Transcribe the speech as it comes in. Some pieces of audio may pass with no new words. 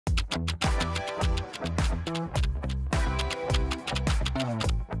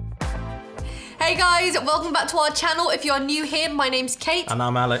Hey guys, welcome back to our channel. If you're new here, my name's Kate. And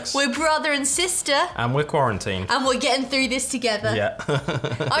I'm Alex. We're brother and sister. And we're quarantined. And we're getting through this together. Yeah.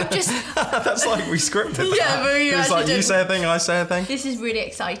 I'm just... That's like we scripted that. Yeah, but it's like you say a thing, I say a thing. This is really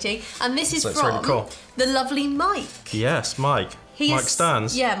exciting. And this is so from really cool. the lovely Mike. Yes, Mike. Mike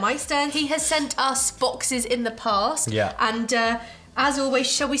Stearns. Yeah, Mike Stearns. He has sent us boxes in the past. Yeah. And as always,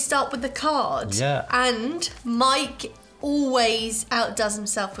 shall we start with the card? Yeah. And Mike always outdoes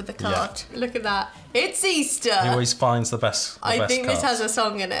himself with the card. Yeah. Look at that. It's Easter. He always finds the best I think cards. this has a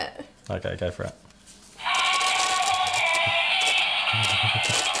song in it. Okay, go for it.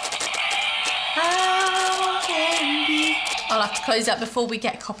 I'll have to close that before we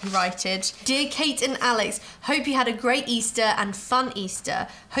get copyrighted. Dear Kate and Alex, hope you had a great Easter and fun Easter.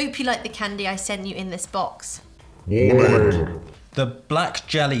 Hope you like the candy I sent you in this box. The black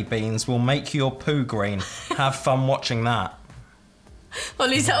jelly beans will make your poo green. Have fun watching that. Well,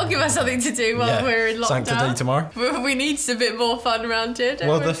 at least that'll give us something to do while we're in lockdown. Something to do tomorrow. We need a bit more fun around here, don't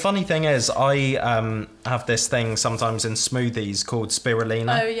Well, we? the funny thing is, I have this thing sometimes in smoothies called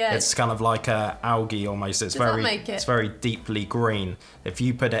spirulina. Oh, yeah. It's kind of like a algae almost. It's it's very deeply green. If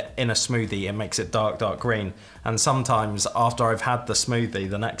you put it in a smoothie, it makes it dark green. And sometimes after I've had the smoothie,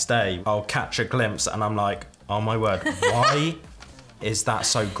 the next day, I'll catch a glimpse and I'm like, oh my word, why is that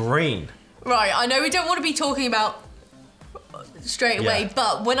so green? Right, I know we don't want to be talking about straight away,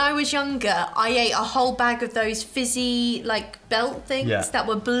 but when I was younger, I ate a whole bag of those fizzy like belt things that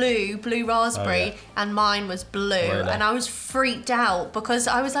were blue raspberry, and mine was blue, and I was freaked out because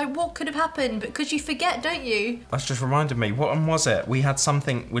I was like, what could have happened? Because you forget, don't you? That's just reminded me, what one was it? We had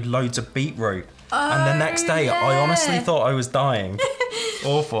something with loads of beetroot, and the next day I honestly thought I was dying.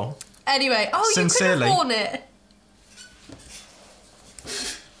 Awful. Anyway, Sincerely. You could have worn it.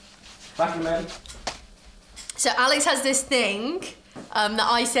 Back in there. So Alex has this thing that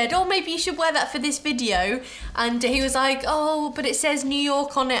I said, oh, maybe you should wear that for this video. And he was like, oh, but it says New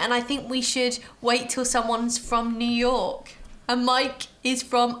York on it, and I think we should wait till someone's from New York. And Mike is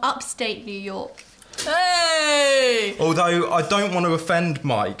from upstate New York. Hey! Although I don't want to offend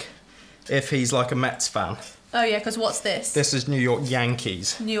Mike if he's like a Mets fan. Oh yeah, because what's this? This is New York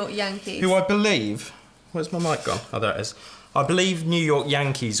Yankees. New York Yankees. Who I believe... Where's my mic gone? Oh, there it is. I believe New York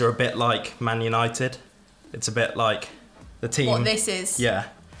Yankees are a bit like Man United. It's a bit like the team... What this is? Yeah.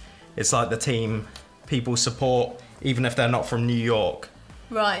 It's like the team people support, even if they're not from New York.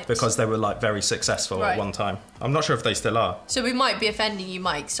 Right. Because they were like very successful at one time. I'm not sure if they still are. So we might be offending you,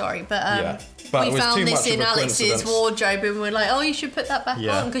 Mike, sorry. But, but we found this in Alex's wardrobe and we're like, oh, you should put that back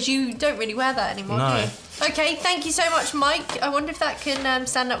on because you don't really wear that anymore, do you? Okay, thank you so much, Mike. I wonder if that can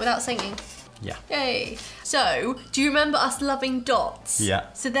stand up without singing. Yeah. Yay. So, do you remember us loving dots?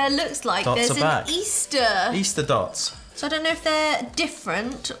 Yeah. So there looks like dots there's an Easter. Easter dots. So I don't know if they're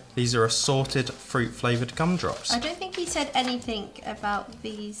different. These are assorted fruit-flavoured gumdrops. I don't think he said anything about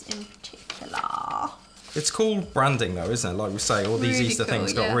these in particular. It's cool branding though, isn't it? Like we say, all these Easter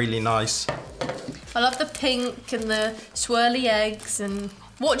things got really nice. I love the pink and the swirly eggs. And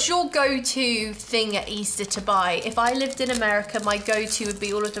what's your go-to thing at Easter to buy? If I lived in America, my go-to would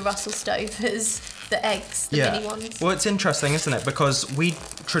be all of the Russell Stovers, the eggs, the mini ones. Well, it's interesting, isn't it? Because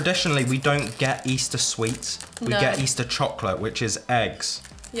traditionally we don't get Easter sweets. We get Easter chocolate, which is eggs.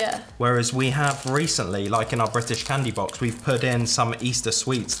 Yeah. Whereas we have recently, like in our British candy box, we've put in some Easter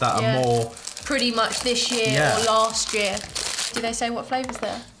sweets that are more... Pretty much this year or last year. Did they say what flavours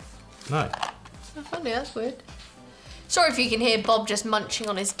they're? No. Oh, funny, that's weird. Sorry if you can hear Bob just munching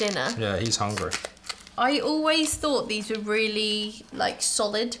on his dinner. Yeah, he's hungry. I always thought these were really, like,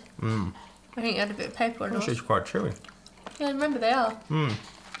 solid. Mm. I think you had a bit of paper on it. Actually, it's quite chewy. Yeah, remember they are. Mm.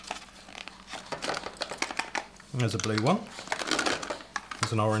 There's a blue one.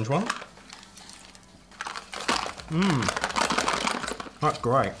 There's an orange one. Mmm. That's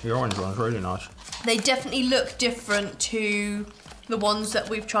great. The orange one's really nice. They definitely look different to the ones that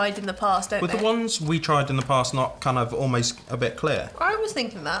we've tried in the past, don't they? Were the ones we tried in the past not kind of almost a bit clear? I was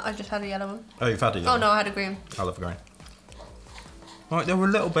thinking that. I just had a yellow one. Oh, you've had a yellow? Oh, no, I had a green. I love a green. Right, they were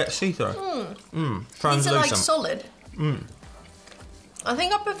a little bit see-through. Translucent. These are like solid. I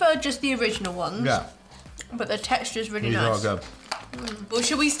think I prefer just the original ones. Yeah. But the texture's really nice. These are good. Well,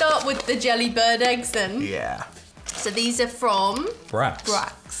 should we start with the jelly bird eggs then? Yeah. So these are from...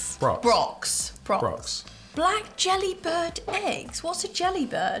 Brock's. Black jelly bird eggs. What's a jelly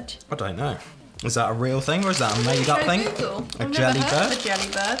bird? I don't know. Is that a real thing or is that a made-up thing? I've never heard of a jelly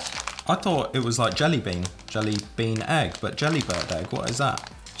bird. I thought it was like jelly bean egg, but jelly bird egg, what is that?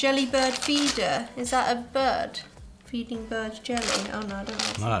 Jelly bird feeder. Is that a bird? Feeding birds jelly? Oh no, I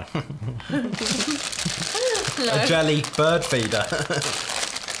don't know. No. A jelly bird feeder.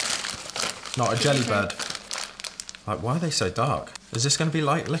 not a jelly bird. Like, why are they so dark? Is this going to be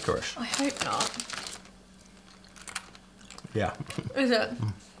like licorice? I hope not. Yeah. Is it?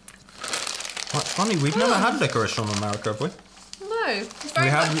 That's funny, we've never had licorice from America, have we? No. It's very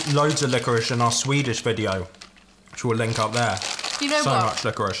we had loads of licorice in our Swedish video, which we'll link up there. You know so what? much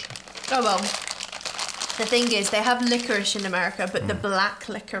licorice. Oh well. The thing is, they have licorice in America, but the black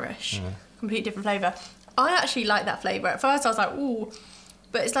licorice, completely different flavour. I actually like that flavour. At first I was like, ooh,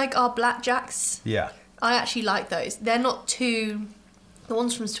 but it's like our blackjacks. Yeah. I actually like those. They're not too... The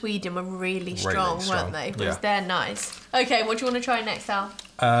ones from Sweden were really strong, weren't they? Because they're nice. Okay, what do you want to try next, Al?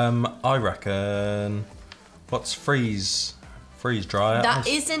 I reckon... What's freeze dry? That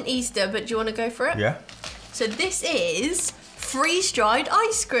isn't Easter, but do you want to go for it? Yeah. So this is freeze-dried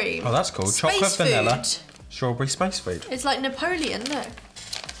ice cream. Oh, that's cool. Space Chocolate food. vanilla, strawberry space food. It's like Napoleon, no?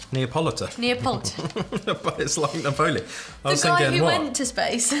 Neapolitan. But it's like Napoleon. I was the guy thinking, who what? went to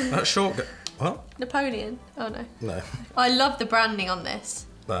space. That short... What? Napoleon. Oh, no. No. I love the branding on this.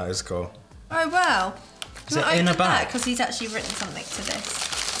 That is cool. Oh, wow. Is it in a bag? Because he's actually written something to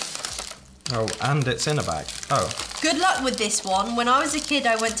this. Oh, and it's in a bag. Oh. Good luck with this one. When I was a kid,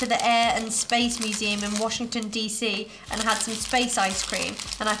 I went to the Air and Space Museum in Washington, D.C. and had some space ice cream,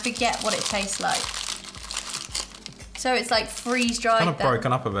 and I forget what it tastes like. So it's like freeze-dried. Kind of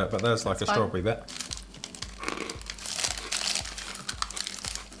broken up a bit, but there's like a strawberry bit.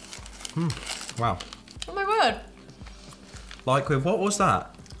 Wow. Oh my word. Like with, what was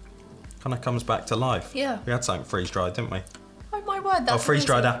that? Kind of comes back to life. Yeah. We had something freeze-dried, didn't we? Oh my word, that's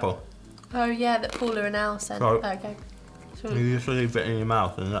freeze-dried amazing. apple. Oh yeah, that Paula and Al sent. So, okay. So, you just leave it in your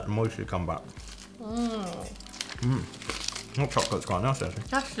mouth and let the moisture come back. That chocolate's quite nice, actually.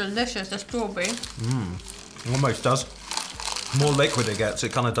 that's delicious, the strawberry. Almost does. The more liquid it gets,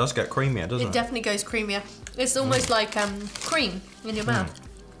 it kind of does get creamier, doesn't it? It definitely goes creamier. It's almost like cream in your mouth.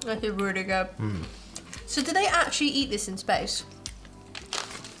 That's really good. So do they actually eat this in space?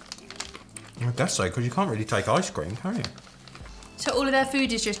 I guess so, because you can't really take ice cream, can you? So all of their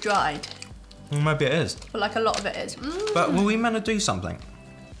food is just dried? Well, maybe it is. But like a lot of it is. But were we meant to do something?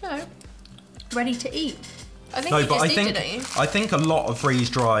 No. Ready to eat. I think No, you but just eat it, don't you? I think a lot of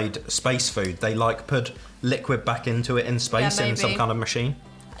freeze-dried space food, they like put liquid back into it in space in some kind of machine.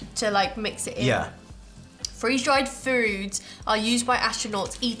 To like mix it in. Yeah. Freeze-dried foods are used by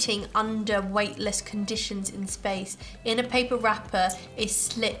astronauts eating under weightless conditions in space. In a paper wrapper is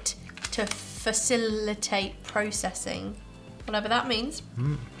slit to facilitate processing. Whatever that means.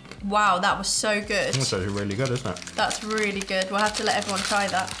 Wow, that was so good. That's actually really good, isn't it? That's really good. We'll have to let everyone try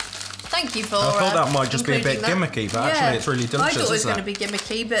that. Thank you for I thought that might just be a bit gimmicky, but actually it's really delicious, I thought it was isn't going to be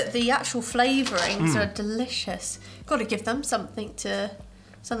gimmicky, but the actual flavourings are delicious. Got to give them something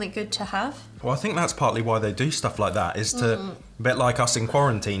good to have. Well, I think that's partly why they do stuff like that, is to, a bit like us in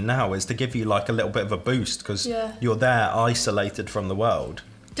quarantine now, is to give you like a little bit of a boost, because you're there isolated from the world.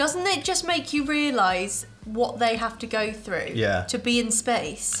 Doesn't it just make you realise what they have to go through to be in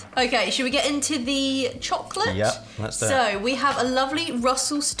space? Okay, should we get into the chocolate? Yep, let's do it. So we have a lovely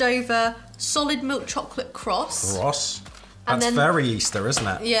Russell Stover solid milk chocolate cross. That's very Easter, isn't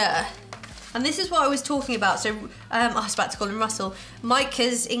it? Yeah. And this is what I was talking about. So I was about to call him Russell. Mike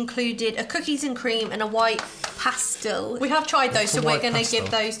has included a cookies and cream and a white pastel. We have tried those, so we're going to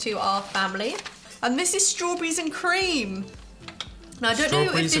give those to our family. And this is strawberries and cream. Now, I don't know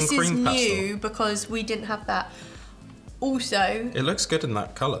if this is new because we didn't have that. Also... It looks good in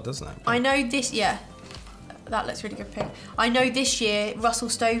that colour, doesn't it? I know this... Yeah. That looks really good pink. I know this year, Russell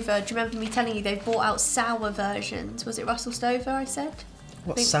Stover, do you remember me telling you they've brought out sour versions? Was it Russell Stover, I said?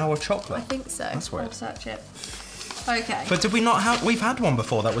 What, sour chocolate? I think so. That's weird. I'll search it. Okay. But did we not have... We've had one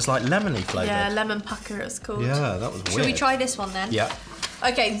before that was like lemony flavoured. Yeah, lemon pucker it's called. Yeah, that was weird. Should we try this one then? Yeah.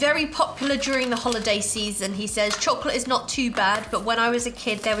 Okay, very popular during the holiday season. He says, chocolate is not too bad, but when I was a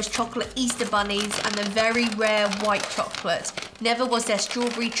kid, there was chocolate Easter bunnies and the very rare white chocolate. Never was there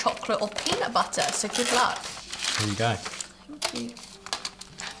strawberry chocolate or peanut butter, so good luck. Here you go. Thank you.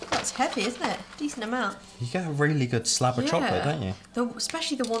 That's heavy, isn't it? Decent amount. You get a really good slab of chocolate, don't you?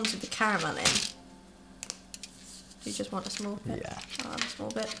 Especially the ones with the caramel in. You just want a small bit? Yeah. Oh, a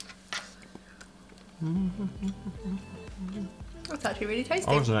small bit. That's actually really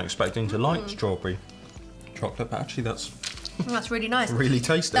tasty. I wasn't expecting to like strawberry chocolate, but actually that's really nice. Really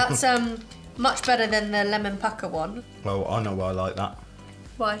tasty. That's much better than the lemon pucker one. Well, I know why I like that.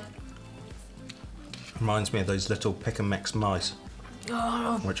 Why? Reminds me of those little pick and mix mice,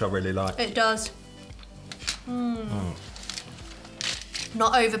 which I really like. It does.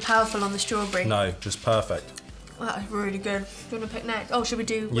 Not over powerful on the strawberry. No, just perfect. That is really good. Do you want to pick next? Oh, should we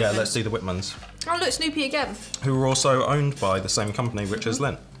do Whitman's? Yeah, let's do the Whitmans. Oh, look, Snoopy again. Who are also owned by the same company, which is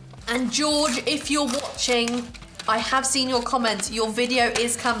Lindt. And George, if you're watching, I have seen your comments. Your video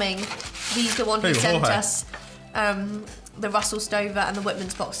is coming. He's the one who sent us the Russell Stover and the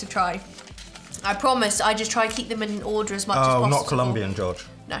Whitman's box to try. I promise, I just try to keep them in order as much as possible. Oh, not Colombian, George?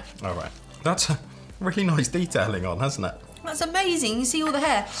 No. All right. That's a really nice detailing on, hasn't it? That's amazing. You see all the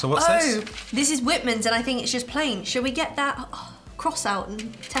hair. So what's this? Oh, this is Whitman's, and I think it's just plain. Shall we get that cross out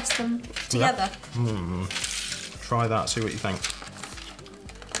and test them together? Yeah. Try that, see what you think.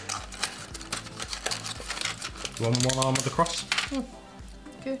 One arm of the cross?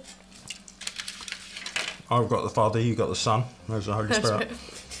 Good. I've got the Father, you got the Son. There's the Holy Spirit.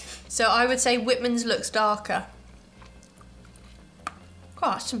 So I would say Whitman's looks darker.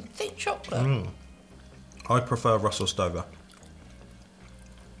 God, some thick chocolate. I prefer Russell Stover.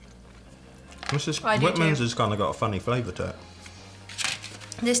 Whitman's has kind of got a funny flavour to it.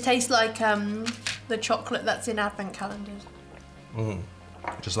 This tastes like the chocolate that's in advent calendars.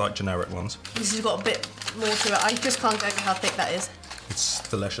 Just like generic ones. This has got a bit more to it. I just can't get over how thick that is. It's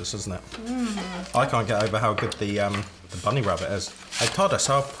delicious, isn't it? I can't get over how good the bunny rabbit is. Hey Todd, I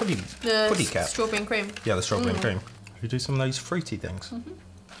saw a puddy cat. Strawberry and cream. Yeah, the strawberry and cream. We do some of those fruity things.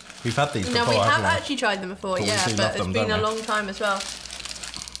 We've had these before. No, we have actually tried them before, but it's been a long time as well.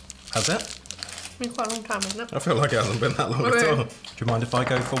 Has it? It's been quite a long time, hasn't it? I feel like it hasn't been that long at all. Do you mind if I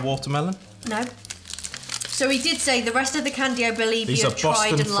go for watermelon? No. So he did say the rest of the candy, I believe, you have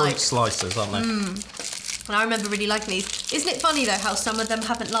tried and liked. These are Boston fruit slices, aren't they? And I remember really liking these. Isn't it funny though how some of them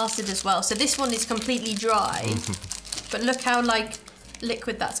haven't lasted as well? So this one is completely dry, but look how like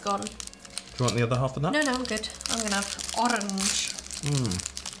liquid that's gone. Do you want the other half of that? No, I'm good. I'm gonna have orange.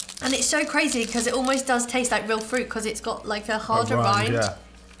 And it's so crazy because it almost does taste like real fruit because it's got like a harder rind. Yeah.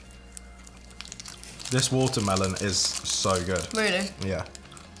 This watermelon is so good. Really? Yeah.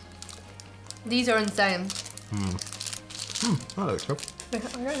 These are insane. That looks good. I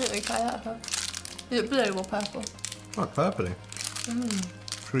don't think we try that though. Is it blue or purple? Oh, purpley.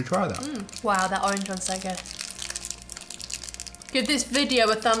 Should we try that? Wow, that orange one's so good. Give this video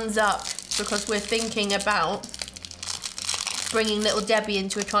a thumbs up because we're thinking about bringing little Debbie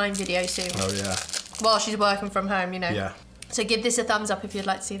into a trying video soon. Oh yeah. While she's working from home, you know. Yeah. So give this a thumbs up if you'd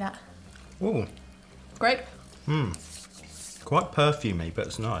like to see that. Ooh. Great. Quite perfumey, but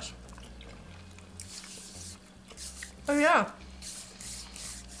it's nice. Oh yeah.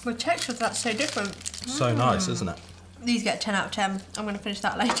 The texture of that's so different. So nice, isn't it? These get 10 out of 10. I'm going to finish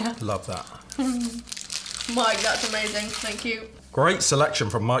that later. Love that. Mike, that's amazing. Thank you. Great selection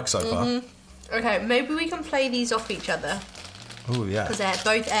from Mike so far. Okay, maybe we can play these off each other. Oh yeah. Because they're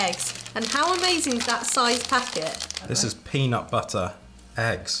both eggs. And how amazing is that size packet? This is peanut butter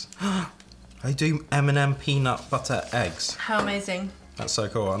eggs. They do M&M peanut butter eggs. How amazing. That's so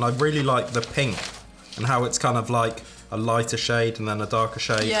cool. And I really like the pink and how it's kind of like a lighter shade and then a darker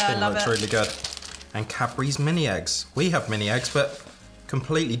shade. Yeah, I love it. Looks really good. And Cadbury's mini eggs. We have mini eggs, but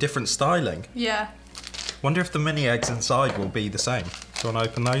completely different styling. Yeah. Wonder if the mini eggs inside will be the same. Do you want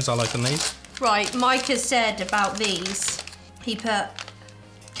to open those? I'll open these. Right, Mike has said about these, he put,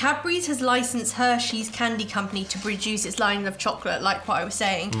 Cadbury's has licensed Hershey's Candy Company to produce its line of chocolate, like what I was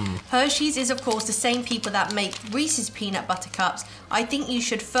saying. Hershey's is, of course, the same people that make Reese's peanut butter cups. I think you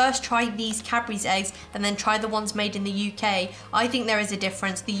should first try these Cadbury's eggs and then try the ones made in the UK. I think there is a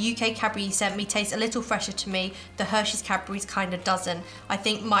difference. The UK Cadbury sent me tastes a little fresher to me. The Hershey's Cadbury's kind of doesn't. I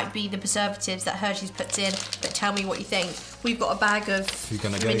think might be the preservatives that Hershey's puts in, but tell me what you think. We've got a bag of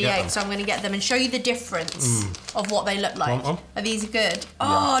mini eggs, so I'm going to get them and show you the difference of what they look like. Are these good?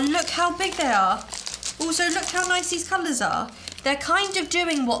 Oh, look how big they are. Also, look how nice these colours are. They're kind of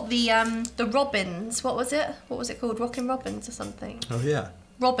doing what the robins, what was it called? Rockin' Robins or something? Oh, yeah.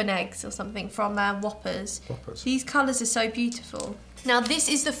 Robin eggs or something from Whoppers. Whoppers. These colours are so beautiful. Now, this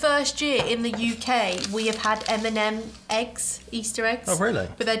is the first year in the UK we have had M&M eggs, Easter eggs. Oh, really?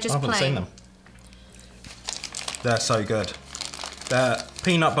 But they're just plain. I haven't seen them. They're so good. Their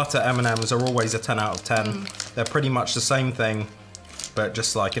peanut butter M&Ms are always a 10 out of 10. They're pretty much the same thing, but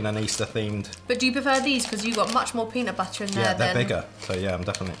just like in an Easter themed. But do you prefer these because you've got much more peanut butter in there? Yeah, they're bigger. So yeah,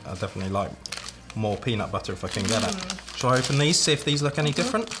 I definitely like more peanut butter if I can get it. Shall I open these? See if these look any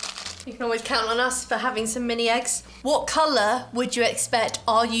different. You can always count on us for having some mini eggs. What colour would you expect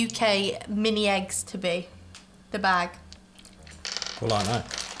our UK mini eggs to be? The bag. Well, I know.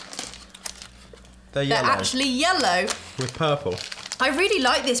 They're yellow. They're actually yellow. With purple. I really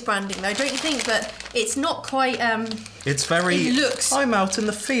like this branding though, don't you think? But it's not quite, it's very... It looks... I'm out in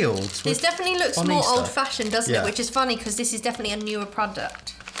the fields. It definitely looks more old-fashioned, doesn't it? Which is funny because this is definitely a newer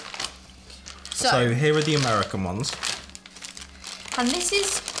product. So here are the American ones. And this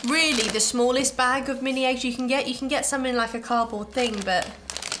is really the smallest bag of mini eggs you can get. You can get some in like a cardboard thing, but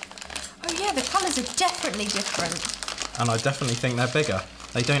Yeah, the colours are definitely different. And I definitely think they're bigger.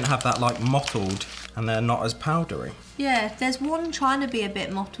 They don't have that like mottled, and they're not as powdery. Yeah, there's one trying to be a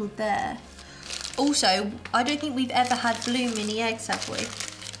bit mottled there. Also, I don't think we've ever had blue mini eggs, have we?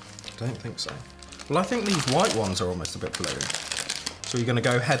 I don't think so. Well, I think these white ones are almost a bit blue. So you're going to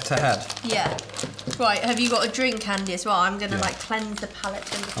go head to head? Yeah. Right, have you got a drink, Andy, as well? I'm going to like cleanse the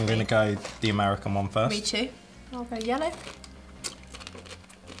palate. I'm going to go the American one first. Me too. I'll go yellow.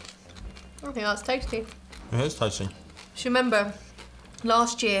 I think that's tasty. It is tasty. Just remember,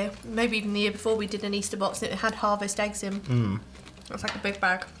 last year, maybe even the year before, we did an Easter box and it had harvest eggs in. That's like a big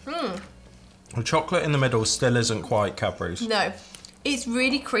bag. The chocolate in the middle still isn't quite Cadbury's. No. It's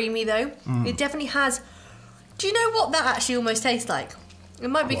really creamy though. It definitely has... Do you know what that actually almost tastes like? It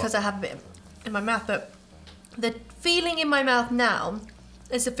might be because I have a bit in my mouth, but the feeling in my mouth now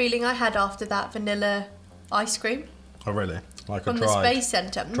is the feeling I had after that vanilla ice cream. Oh really? Like from a dry... From the Space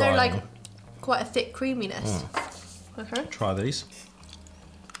Centre. No, like quite a thick creaminess. Okay. Try these.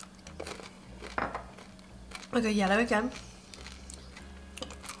 I'll go yellow again.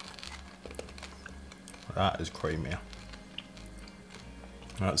 That is creamier.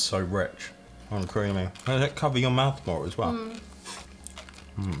 That's so rich and creamy. Does it cover your mouth more as well?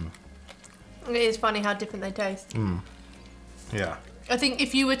 It is funny how different they taste. Yeah. I think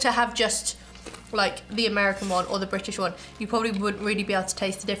if you were to have just like the American one or the British one, you probably wouldn't really be able to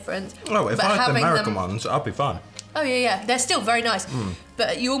taste the difference. Oh, if I had the American ones, I'd be fine. Oh yeah, they're still very nice,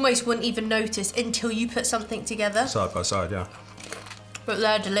 but you almost wouldn't even notice until you put something together. Side by side, yeah. But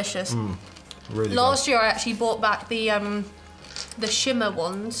they're delicious. Really Last year I actually bought back the shimmer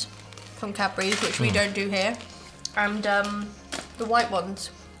ones from Cadbury's, which we don't do here, and the white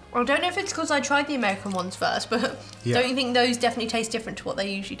ones. I don't know if it's because I tried the American ones first, but don't you think those definitely taste different to what they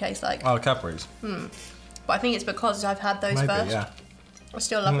usually taste like? Oh, Cadbury's. But I think it's because I've had those first. Yeah. I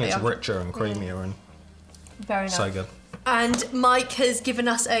still love it. It's richer and creamier and very nice. So good. And Mike has given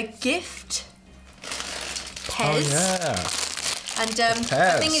us a gift. Pez. Oh yeah. And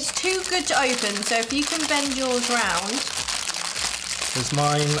I think it's too good to open, so if you can bend yours round. Is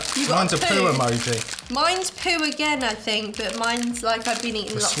mine's a poo emoji. Mine's poo again, I think, but mine's like I've been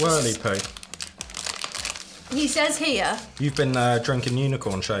eating lots swirly of... poo. He says here... You've been drinking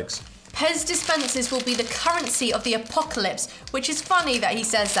unicorn shakes. Pez dispensers will be the currency of the apocalypse, which is funny that he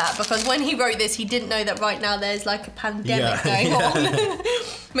says that, because when he wrote this, he didn't know that right now there's like a pandemic going on.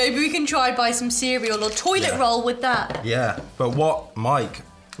 Maybe we can try buy some cereal or toilet roll with that. Yeah, but what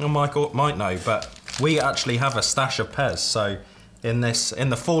Michael might know, but we actually have a stash of Pez, so... In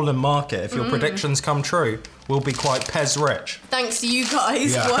the fallen market, if your predictions come true, we'll be quite Pez rich. Thanks to you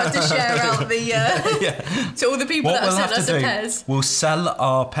guys. We'll have to share out the to all the people that have sent us a Pez. We'll sell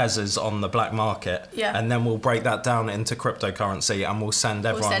our Pezes on the black market, and then we'll break that down into cryptocurrency, and we'll send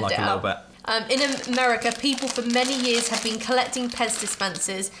everyone like a little bit. In America, people for many years have been collecting Pez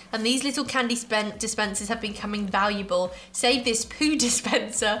dispensers, and these little candy dispensers have been becoming valuable. Save this poo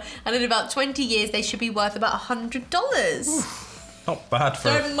dispenser, and in about 20 years, they should be worth about $100. Not bad for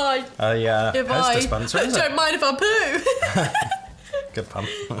don't mind a Pez dispenser, is it? Don't mind if I poo. Good pun.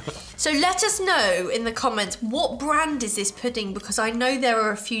 So let us know in the comments, what brand is this pudding? Because I know there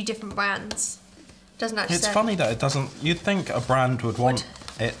are a few different brands. Doesn't actually say. It's funny that it doesn't... You'd think a brand would want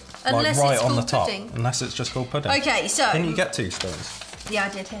it like right on the top. Pudding. Unless it's just called pudding. Okay, so... Didn't you get 2 spoons? Yeah, I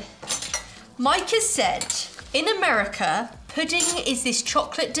did here. Mike has said, in America... Pudding is this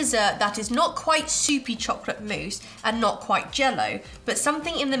chocolate dessert that is not quite soupy chocolate mousse and not quite jello, but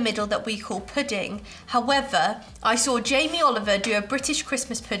something in the middle that we call pudding. However, I saw Jamie Oliver do a British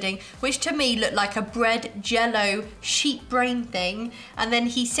Christmas pudding, which to me looked like a bread jello sheep brain thing, and then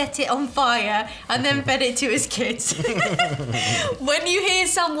he set it on fire and then fed it to his kids. When you hear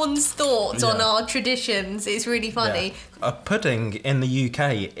someone's thoughts on our traditions, it's really funny. Yeah. A pudding in the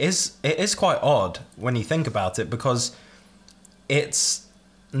UK is quite odd when you think about it, because it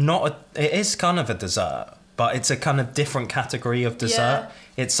is kind of a dessert, but it's a kind of different category of dessert. Yeah.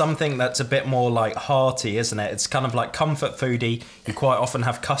 It's something that's a bit more like hearty, isn't it? It's kind of like comfort foodie. You quite often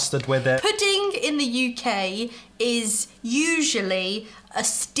have custard with it. Pudding in the UK is usually a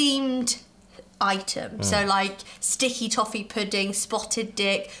steamed item. So like sticky toffee pudding, spotted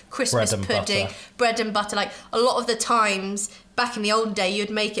dick, Christmas pudding, bread and butter. Like a lot of the times back in the old day, you'd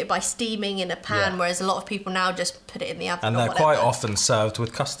make it by steaming in a pan, whereas a lot of people now just put it in the oven. And they're quite often served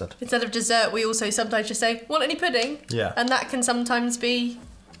with custard. Instead of dessert, we also sometimes just say, want any pudding? Yeah. And that can sometimes be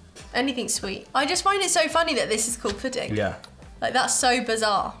anything sweet. I just find it so funny that this is called pudding. Yeah. Like that's so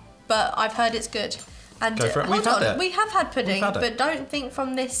bizarre, but I've heard it's good. And go for it. We've had it. We have had pudding, but don't think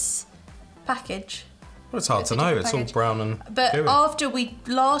from this package. Well, it's hard to know. It's all brown and But gooey. after we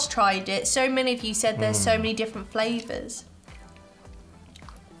last tried it, so many of you said there's so many different flavours.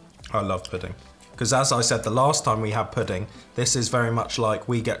 I love pudding. Because as I said, the last time we had pudding, this is very much like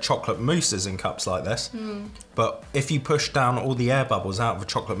we get chocolate mousses in cups like this. But if you push down all the air bubbles out of a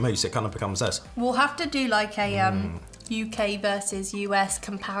chocolate mousse, it kind of becomes this. We'll have to do like a UK versus US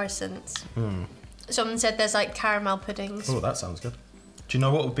comparisons. Someone said there's like caramel puddings. Oh, that sounds good. Do you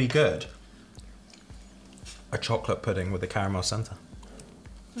know what would be good? A chocolate pudding with a caramel centre.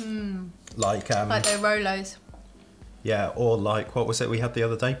 Like the Rolos. Yeah, or like, what was it we had the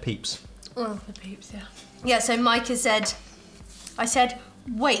other day? Peeps. Oh, the Peeps, yeah. Yeah, so Micah said, I said,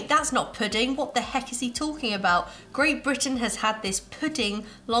 wait, that's not pudding. What the heck is he talking about? Great Britain has had this pudding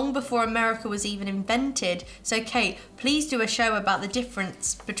long before America was even invented. So Kate, please do a show about the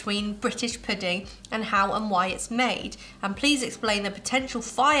difference between British pudding and how and why it's made. And please explain the potential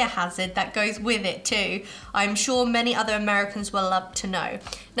fire hazard that goes with it too. I'm sure many other Americans will love to know.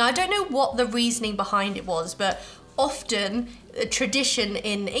 Now, I don't know what the reasoning behind it was, but often a tradition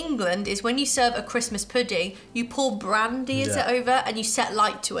in England is when you serve a Christmas pudding, you pour brandy is it over and you set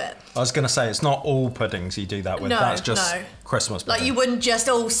light to it. I was going to say, it's not all puddings you do that with. That's just Christmas pudding. Like you wouldn't just,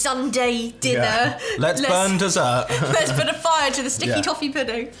 Sunday dinner. Yeah. Let's burn dessert. Let's put a fire to the sticky toffee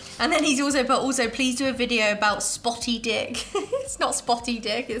pudding. And then he's also put, please do a video about spotty dick. It's not spotty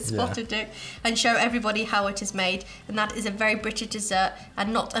dick, it's spotted dick. And show everybody how it is made. And that is a very British dessert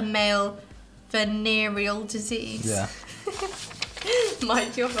and not a male venereal disease. Yeah.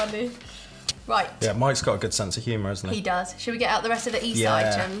 Mike, you're funny. Right. Yeah, Mike's got a good sense of humour, hasn't he? He does. Should we get out the rest of the Easter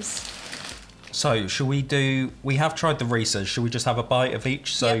items? So, shall we do... We have tried the Reese's. Should we just have a bite of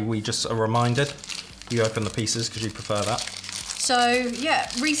each so we just are reminded? You open the pieces because you prefer that. So, yeah,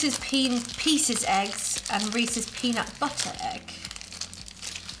 Reese's Pieces eggs and Reese's peanut butter egg.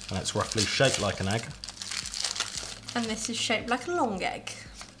 And it's roughly shaped like an egg. And this is shaped like a long egg.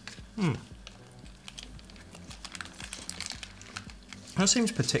 That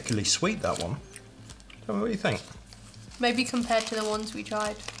seems particularly sweet, that one. Tell me what you think. Maybe compared to the ones we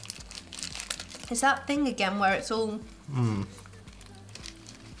tried. It's that thing again where it's all...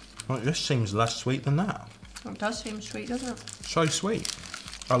 Well, this seems less sweet than that. It does seem sweet, doesn't it? So sweet.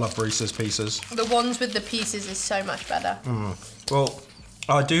 I love Reese's Pieces. The ones with the pieces is so much better. Well,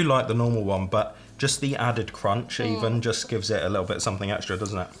 I do like the normal one, but just the added crunch even just gives it a little bit something extra,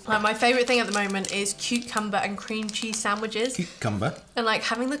 doesn't it? My favourite thing at the moment is cucumber and cream cheese sandwiches. Cucumber. And like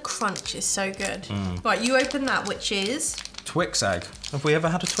having the crunch is so good. Right, you open that, which is... Twix egg. Have we ever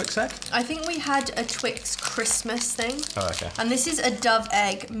had a Twix egg? I think we had a Twix Christmas thing. Oh, okay. And this is a Dove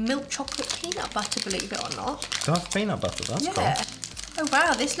egg, milk chocolate peanut butter, believe it or not. Dove peanut butter, that's cool. Oh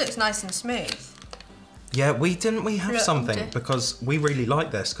wow, this looks nice and smooth. Yeah, we have something because we really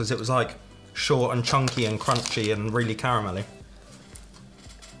like this because it was like short and chunky and crunchy and really caramelly.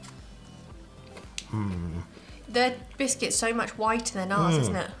 Their biscuit's so much whiter than ours,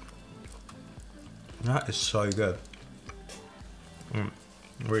 isn't it? That is so good.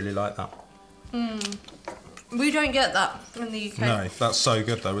 Really like that. We don't get that in the UK. No, that's so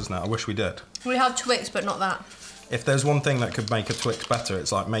good though, isn't it? I wish we did. We have Twix, but not that. If there's one thing that could make a Twix better,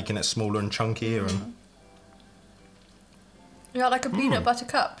 it's like making it smaller and chunkier and... You got like a peanut butter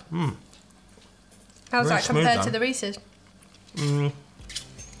cup. How's that compared to the Reese's?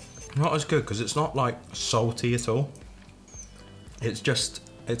 Not as good because it's not like salty at all. It's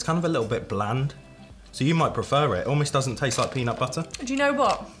kind of a little bit bland. So you might prefer it. It almost doesn't taste like peanut butter. Do you know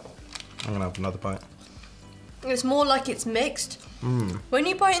what? I'm gonna have another bite. It's more like it's mixed. When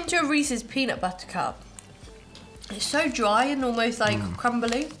you bite into a Reese's peanut butter cup, it's so dry and almost like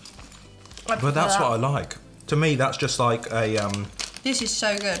crumbly. But that's what I like. To me, that's just like a... This is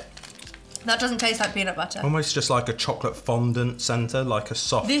so good. That doesn't taste like peanut butter. Almost just like a chocolate fondant centre, like a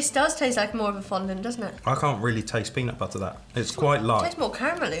soft... This does taste like more of a fondant, doesn't it? I can't really taste peanut butter that. It's quite light. It tastes more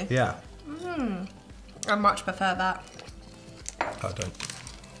caramelly. Yeah. I much prefer that. I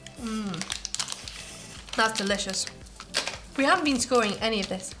don't. That's delicious. We haven't been scoring any of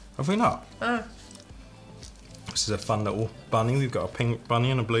this. Have we not? Oh. This is a fun little bunny. We've got a pink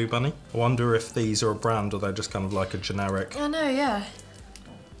bunny and a blue bunny. I wonder if these are a brand or they're just kind of like a generic... I know, yeah.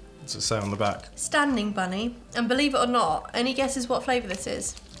 What's it say on the back? Standing bunny. And believe it or not, any guesses what flavour this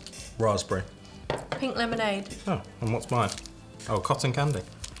is? Raspberry. Pink lemonade. Oh, and what's mine? Oh, cotton candy.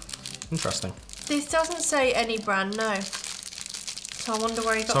 Interesting. This doesn't say any brand, no. So I wonder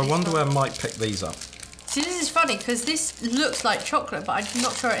where he got So I these wonder from. where Mike picked these up. See, this is funny because this looks like chocolate, but I'm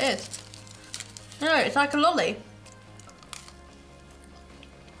not sure it is. No, it's like a lolly.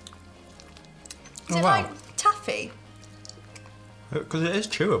 Is it like taffy? Because it is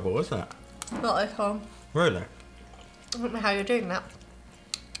chewable, isn't it? Not this one. Really? I don't know how you're doing that.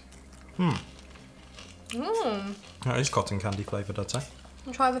 That is cotton candy flavoured, I'd say.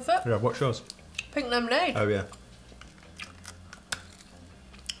 And try the foot. Yeah, what's yours? Pink lemonade. Oh, yeah.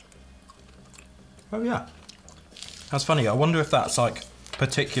 Oh, yeah. That's funny. I wonder if that's like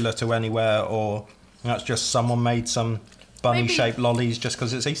particular to anywhere or that's just someone made some bunny-shaped lollies just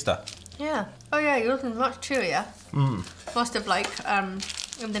because it's Easter. Yeah. Oh, yeah, yours is much chewier. Must have like,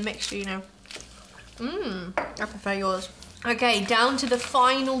 in the mixture, you know. I prefer yours. Okay, down to the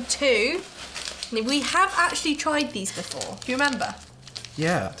final two. We have actually tried these before. Do you remember?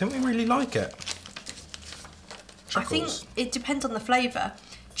 Yeah, didn't we really like it? Chuckles. I think it depends on the flavour.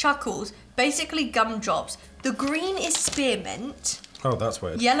 Chuckles, basically gumdrops. The green is spearmint. Oh, that's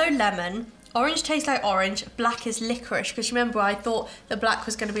weird. Yellow lemon. Orange tastes like orange, black is licorice. Because remember, I thought the black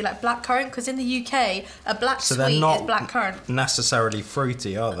was going to be like blackcurrant. Because in the UK, a black sweet is blackcurrant. Necessarily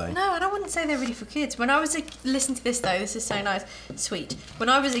fruity, are they? No, I wouldn't say they're really for kids. When I was listen to this though, this is so nice, sweet. When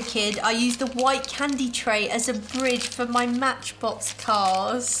I was a kid, I used the white candy tray as a bridge for my Matchbox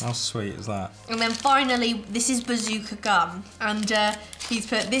cars. How sweet is that? And then finally, this is Bazooka gum, and he's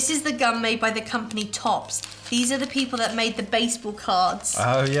put, this is the gum made by the company Tops. These are the people that made the baseball cards.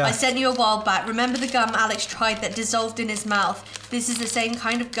 Oh, yeah. I sent you a while back. Remember the gum Alex tried that dissolved in his mouth? This is the same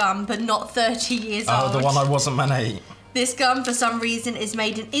kind of gum, but not 30 years old. Oh, the one I wasn't meant to eat. This gum, for some reason, is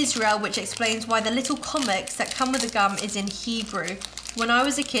made in Israel, which explains why the little comics that come with the gum is in Hebrew. When I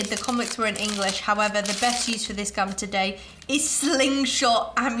was a kid, the comics were in English. However, the best use for this gum today is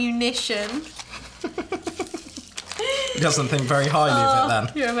slingshot ammunition. He doesn't think very highly of it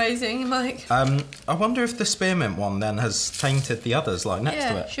then. You're amazing, Mike. I wonder if the spearmint one then has tainted the others like next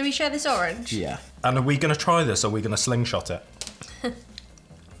to it. Should we share this orange? Yeah. And are we going to try this or are we going to slingshot it?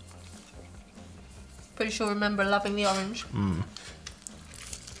 Pretty sure I remember loving the orange.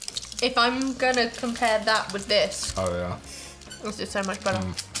 If I'm going to compare that with this. Oh, yeah. This is so much better.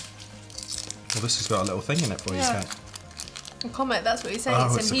 Well, this has got a little thing in it for you, Kate. A comet, that's what you're saying.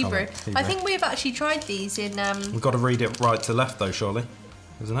 It's in Hebrew. I think we've actually tried these in... We've got to read it right to left though, surely.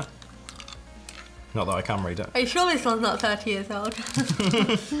 Isn't it? Not that I can read it. Are you sure this one's not 30 years old?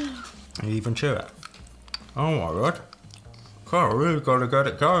 You even chew it? Oh my god. God, I really got to get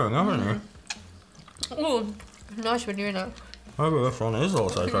it going, haven't you? Oh, nice when you're in it. Maybe this one is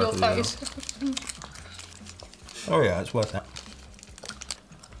also 30 years old. Oh yeah, it's worth it.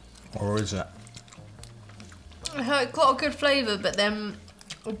 Or is it? It's got a good flavour, but then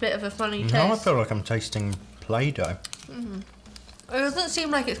a bit of a funny taste. Now I feel like I'm tasting Play-Doh. It doesn't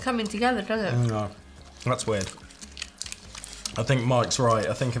seem like it's coming together, does it? No. That's weird. I think Mike's right.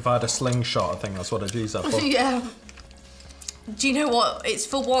 I think if I had a slingshot, I think that's what I'd use that for. Yeah. Do you know what? It's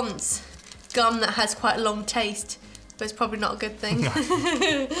for once gum that has quite a long taste. But it's probably not a good thing.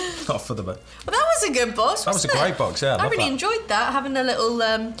 Not for the bit. Well, that was a good box. That was a great box, yeah. I really enjoyed that, having a little.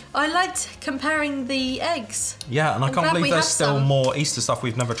 I liked comparing the eggs. Yeah, and I can't believe there's still more Easter stuff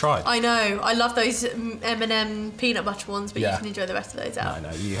we've never tried. I know. I love those M&M peanut butter ones, but you can enjoy the rest of those out.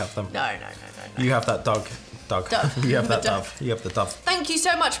 No, you have them. No. You have that Doug. You have that dove. You have the dove. Thank you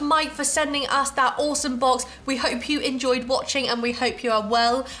so much, Mike, for sending us that awesome box. We hope you enjoyed watching and we hope you are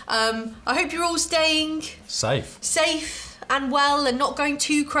well. I hope you're all staying safe and well and not going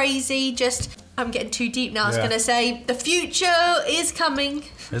too crazy. I'm getting too deep now. I was going to say the future is coming.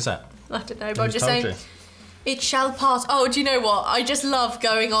 Is it? I don't know, but I'm just saying it shall pass. Oh, do you know what? I just love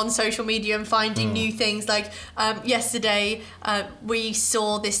going on social media and finding new things. Like yesterday, we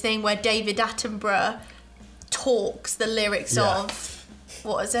saw this thing where David Attenborough talks the lyrics of,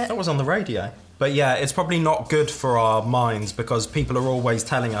 what is it? That was on the radio. But yeah, it's probably not good for our minds because people are always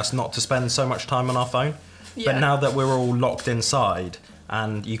telling us not to spend so much time on our phone. Yeah. But now that we're all locked inside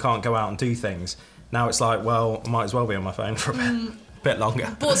and you can't go out and do things, now it's like, well, I might as well be on my phone for a bit longer.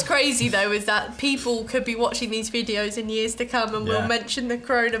 What's crazy though is that people could be watching these videos in years to come and we'll mention the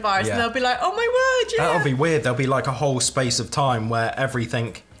coronavirus and they'll be like, oh my word, That'll be weird. There'll be like a whole space of time where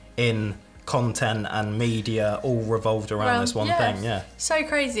everything in content and media all revolved around this one thing. So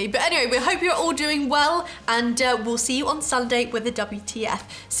crazy. But anyway, we hope you're all doing well and we'll see you on Sunday with the WTF.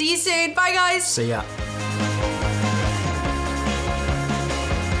 See you soon. Bye guys. See ya.